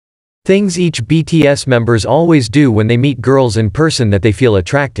Things each BTS members always do when they meet girls in person that they feel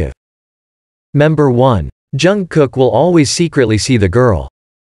attractive. Member 1. Jungkook will always secretly see the girl.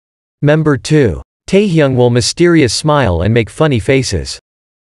 Member 2. Taehyung will mysterious smile and make funny faces.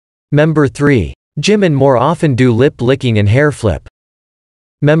 Member 3. Jimin more often do lip licking and hair flip.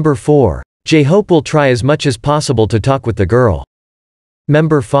 Member 4. J-Hope will try as much as possible to talk with the girl.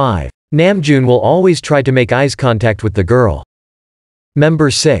 Member 5. Namjoon will always try to make eyes contact with the girl.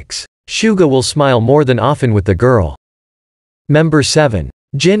 Member 6. Suga will smile more than often with the girl. Member 7.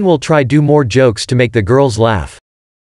 Jin will try do more jokes to make the girls laugh.